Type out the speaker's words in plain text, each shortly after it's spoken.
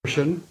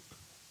portion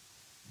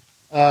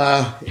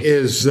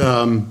is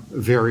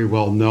very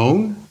well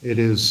known. It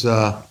is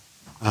the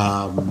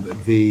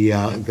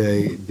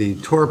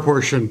Torah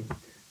portion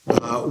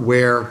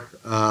where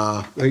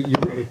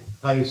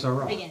Chayei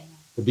Sarah,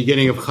 the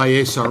beginning of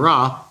Chayei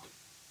Sarah.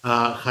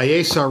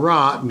 Chayei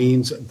Sarah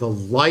means the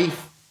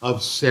life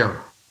of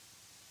Sarah.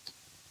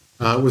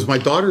 It was my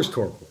daughter's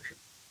Torah portion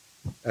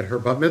at her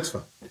bat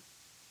mitzvah.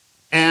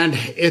 And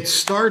it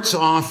starts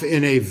off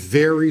in a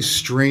very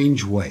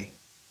strange way.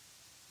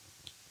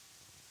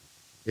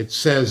 It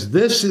says,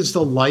 this is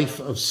the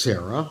life of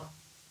Sarah.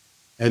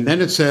 And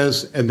then it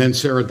says, and then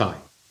Sarah died.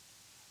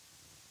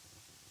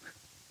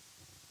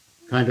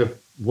 Kind of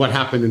what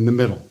happened in the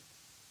middle.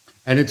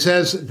 And it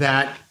says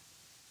that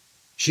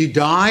she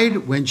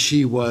died when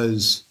she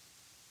was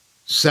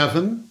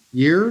 7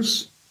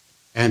 years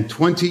and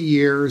 20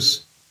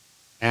 years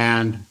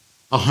and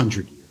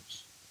 100 years.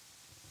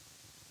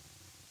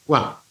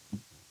 Well,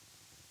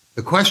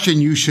 the question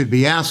you should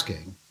be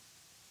asking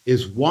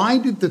is, why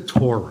did the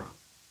Torah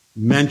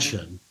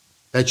mention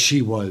that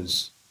she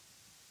was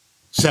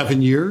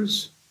 7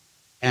 years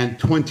and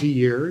 20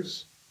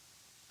 years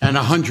and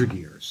 100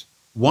 years?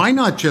 Why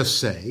not just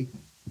say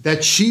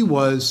that she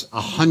was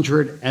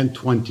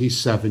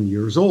 127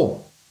 years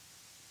old?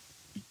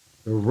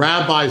 The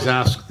rabbis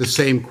ask the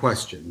same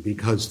question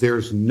because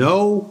there's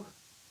no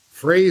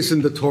phrase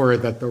in the Torah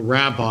that the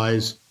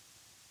rabbis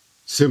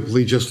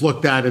simply just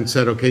looked at and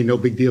said, okay, no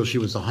big deal, she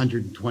was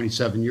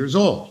 127 years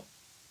old.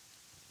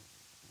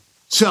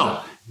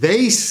 So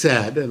they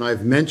said, and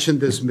I've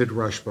mentioned this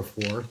midrash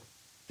before,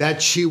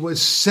 that she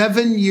was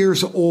 7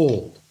 years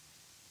old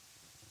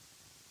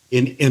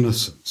in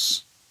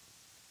innocence.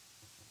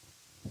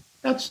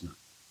 That's not.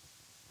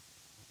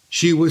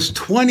 She was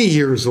 20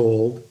 years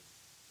old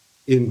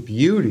in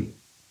beauty.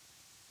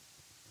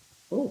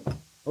 Oh,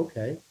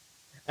 okay.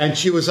 And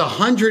she was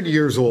 100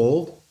 years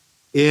old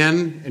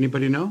in,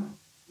 anybody know?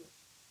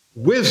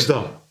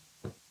 Wisdom.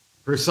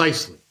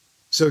 Precisely.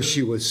 So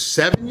she was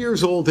 7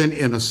 years old in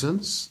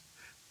innocence,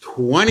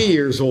 20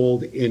 years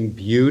old in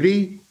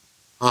beauty,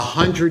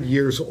 100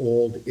 years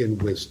old in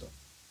wisdom.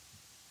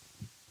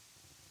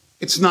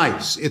 It's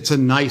nice. It's a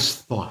nice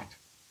thought.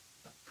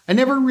 I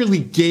never really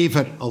gave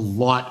it a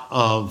lot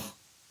of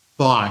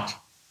thought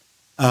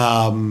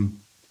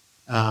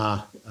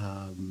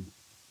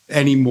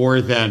any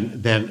more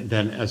than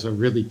as a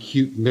really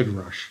cute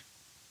midrash.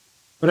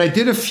 But I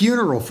did a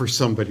funeral for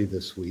somebody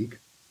this week,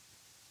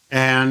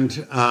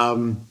 and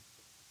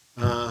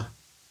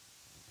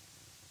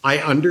I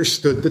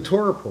understood the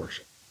Torah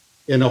portion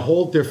in a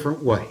whole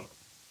different way.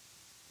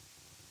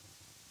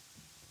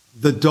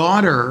 The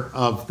daughter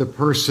of the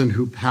person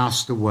who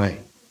passed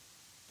away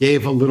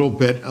gave a little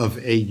bit of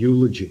a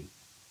eulogy.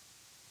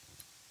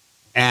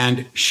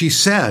 And she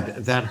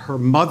said that her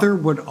mother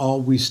would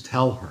always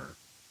tell her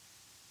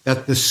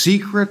that the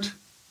secret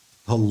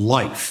to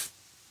life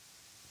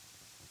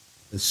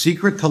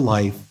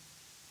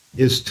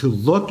is to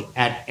look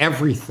at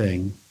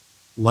everything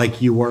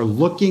like you are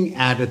looking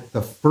at it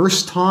the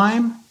first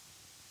time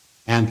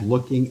and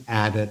looking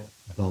at it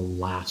the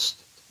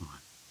last time.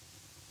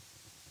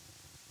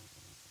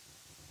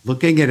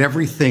 Looking at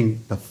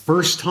everything the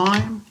first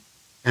time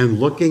and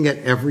looking at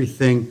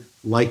everything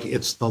like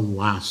it's the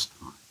last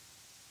time.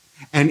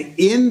 And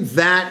in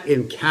that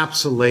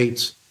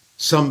encapsulates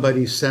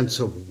somebody's sense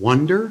of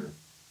wonder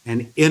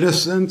and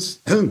innocence,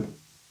 and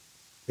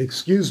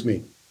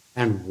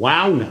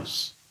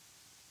wowness,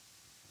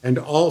 and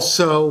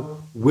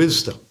also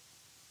wisdom,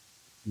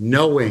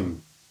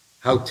 knowing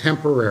how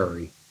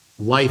temporary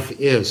life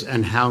is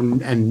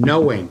and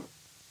knowing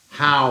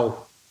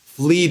how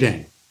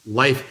fleeting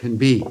life can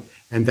be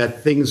and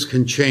that things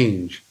can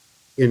change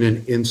in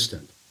an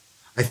instant.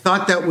 I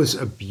thought that was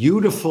a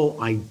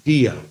beautiful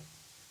idea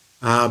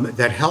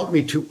that helped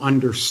me to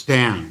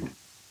understand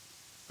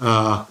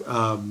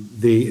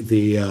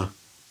the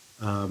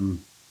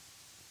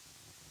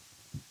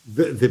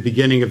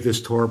beginning of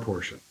this Torah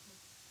portion.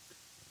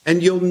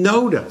 And you'll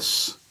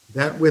notice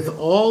that with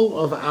all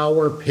of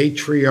our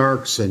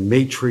patriarchs and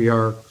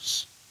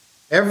matriarchs,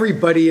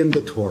 everybody in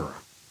the Torah,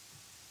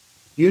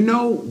 do you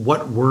know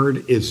what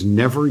word is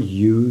never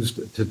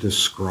used to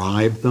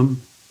describe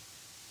them?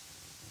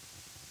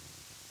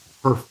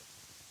 Perfect.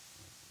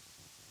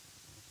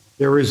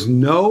 There is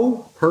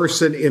no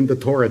person in the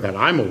Torah that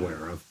I'm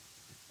aware of,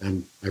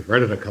 and I've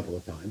read it a couple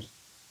of times,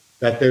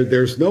 that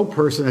there's no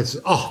person that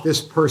says, oh,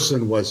 this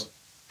person was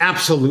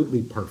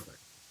absolutely perfect.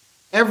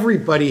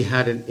 Everybody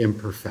had an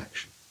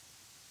imperfection.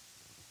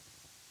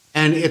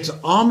 And it's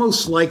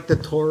almost like the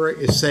Torah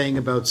is saying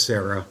about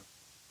Sarah,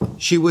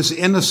 she was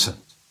innocent.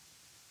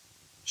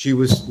 She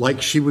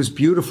was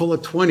beautiful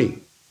at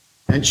 20,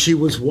 and she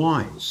was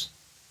wise.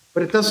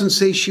 But it doesn't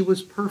say she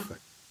was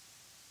perfect.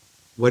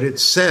 What it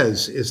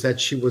says is that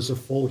she was a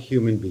full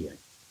human being,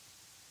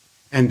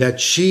 and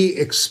that she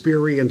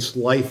experienced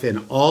life in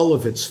all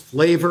of its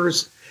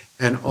flavors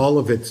and all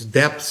of its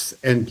depths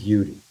and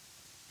beauty.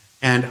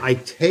 And I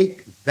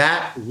take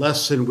that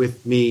lesson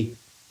with me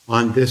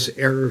on this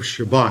Erev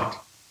Shabbat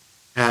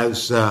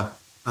as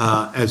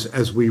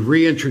as we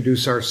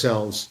reintroduce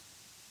ourselves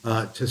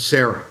to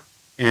Sarah.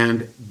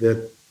 And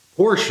the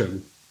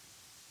portion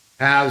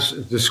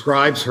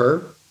describes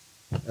her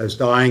as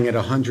dying at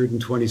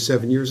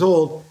 127 years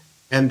old,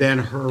 and then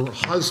her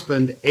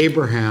husband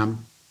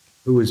Abraham,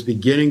 who is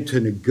beginning to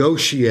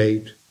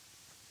negotiate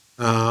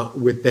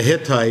with the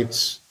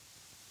Hittites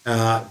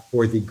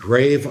for the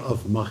grave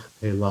of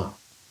Machpelah,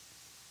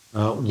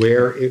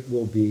 where it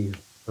will be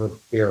her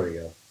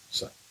burial.